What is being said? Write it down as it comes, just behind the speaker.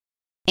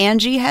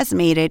Angie has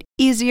made it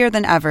easier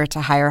than ever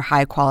to hire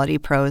high-quality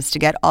pros to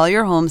get all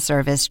your home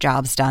service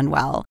jobs done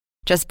well.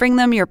 Just bring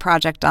them your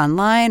project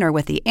online or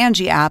with the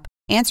Angie app,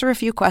 answer a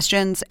few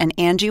questions, and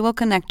Angie will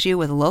connect you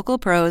with local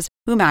pros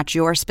who match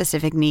your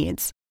specific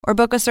needs. Or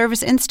book a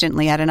service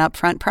instantly at an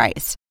upfront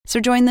price. So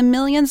join the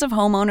millions of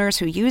homeowners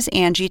who use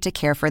Angie to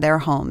care for their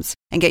homes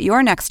and get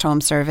your next home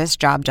service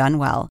job done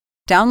well.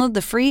 Download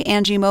the free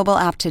Angie mobile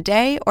app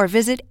today or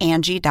visit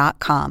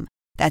Angie.com.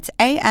 That's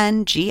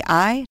ANGI.com.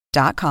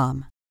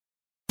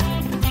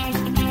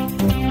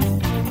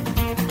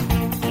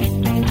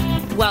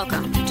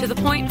 Welcome to The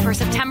Point for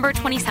September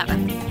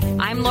 27th.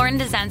 I'm Lauren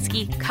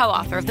Dezensky,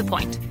 co-author of The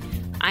Point.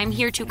 I'm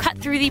here to cut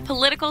through the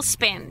political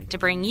spin to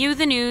bring you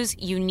the news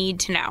you need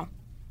to know.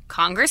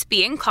 Congress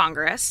being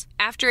Congress,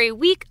 after a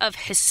week of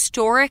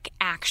historic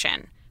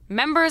action,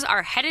 members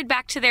are headed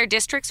back to their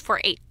districts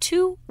for a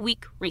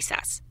 2-week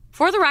recess.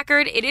 For the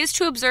record, it is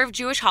to observe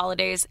Jewish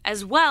holidays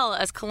as well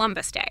as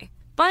Columbus Day.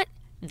 But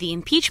the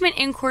impeachment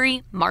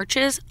inquiry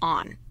marches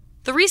on.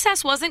 The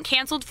recess wasn't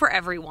canceled for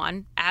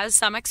everyone, as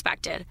some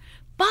expected,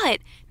 but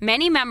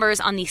many members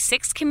on the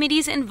 6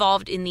 committees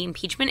involved in the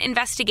impeachment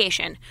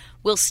investigation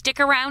will stick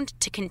around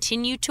to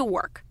continue to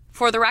work.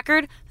 For the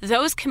record,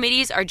 those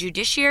committees are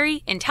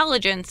Judiciary,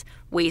 Intelligence,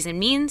 Ways and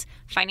Means,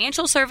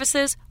 Financial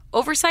Services,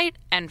 Oversight,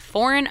 and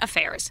Foreign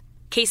Affairs.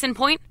 Case in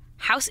point,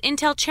 House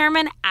Intel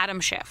Chairman Adam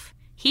Schiff.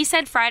 He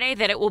said Friday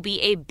that it will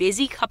be a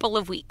busy couple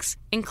of weeks,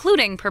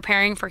 including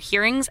preparing for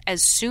hearings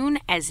as soon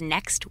as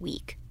next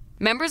week.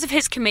 Members of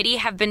his committee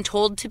have been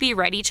told to be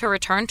ready to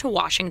return to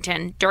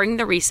Washington during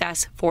the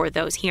recess for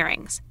those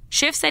hearings.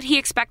 Schiff said he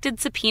expected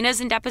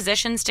subpoenas and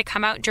depositions to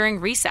come out during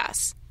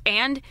recess,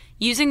 and,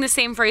 using the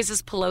same phrase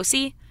as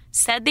Pelosi,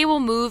 said they will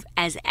move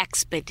as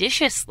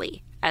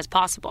expeditiously as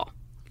possible.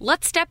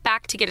 Let's step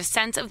back to get a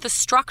sense of the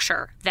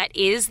structure that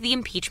is the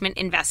impeachment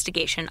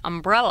investigation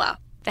umbrella.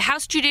 The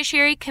House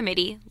Judiciary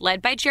Committee, led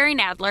by Jerry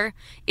Nadler,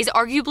 is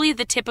arguably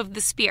the tip of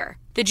the spear.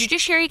 The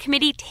Judiciary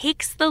Committee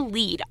takes the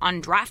lead on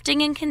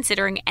drafting and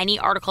considering any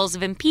articles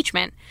of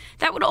impeachment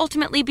that would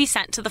ultimately be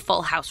sent to the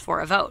full House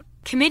for a vote.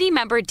 Committee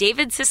member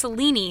David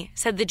Cicilline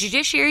said the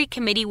Judiciary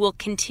Committee will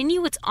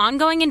continue its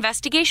ongoing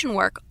investigation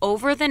work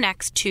over the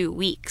next 2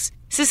 weeks.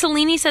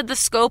 Cicilline said the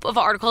scope of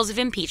articles of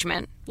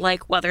impeachment,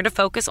 like whether to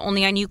focus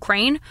only on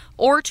Ukraine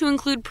or to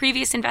include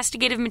previous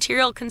investigative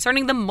material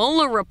concerning the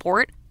Mueller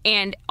report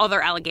and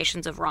other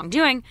allegations of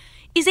wrongdoing,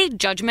 is a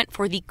judgment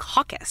for the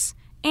caucus,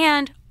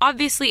 and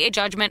obviously a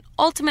judgment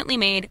ultimately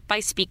made by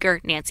Speaker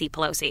Nancy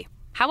Pelosi.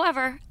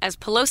 However, as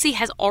Pelosi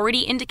has already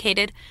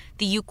indicated,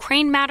 the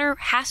Ukraine matter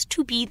has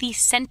to be the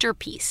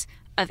centerpiece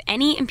of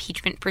any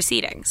impeachment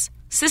proceedings.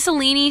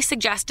 Cicilline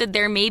suggested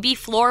there may be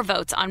floor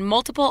votes on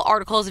multiple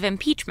articles of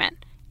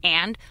impeachment,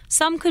 and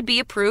some could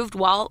be approved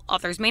while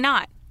others may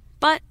not.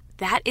 But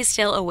that is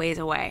still a ways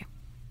away.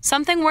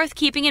 Something worth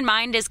keeping in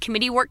mind as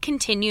committee work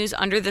continues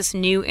under this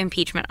new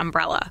impeachment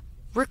umbrella.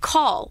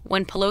 Recall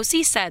when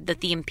Pelosi said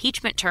that the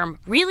impeachment term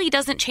really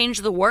doesn't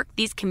change the work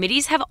these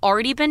committees have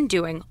already been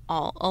doing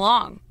all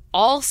along.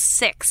 All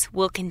 6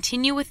 will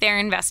continue with their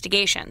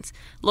investigations,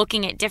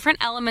 looking at different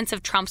elements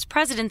of Trump's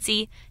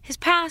presidency, his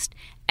past,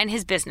 and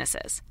his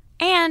businesses.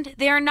 And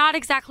they are not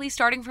exactly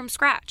starting from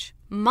scratch.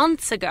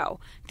 Months ago,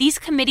 these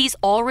committees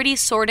already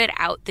sorted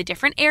out the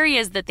different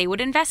areas that they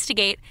would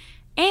investigate,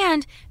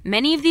 and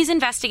many of these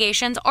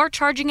investigations are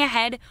charging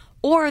ahead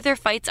or their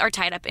fights are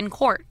tied up in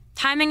court.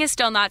 Timing is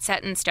still not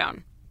set in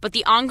stone, but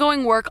the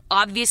ongoing work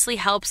obviously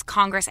helps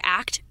Congress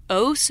act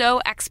oh so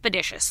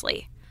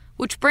expeditiously.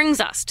 Which brings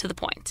us to the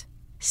point.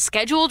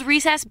 Scheduled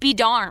recess be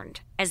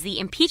darned as the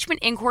impeachment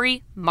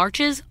inquiry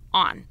marches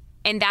on.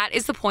 And that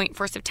is the point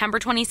for September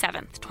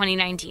 27th,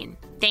 2019.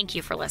 Thank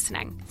you for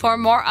listening. For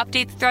more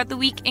updates throughout the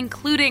week,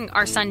 including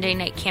our Sunday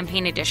night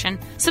campaign edition,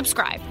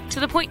 subscribe to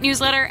The Point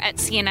newsletter at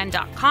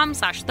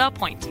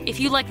cnn.com/thepoint. If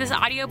you like this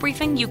audio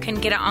briefing, you can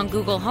get it on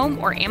Google Home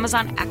or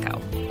Amazon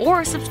Echo,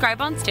 or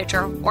subscribe on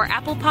Stitcher or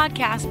Apple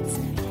Podcasts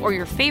or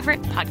your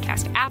favorite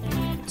podcast app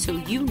so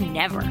you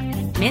never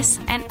miss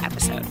an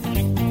episode.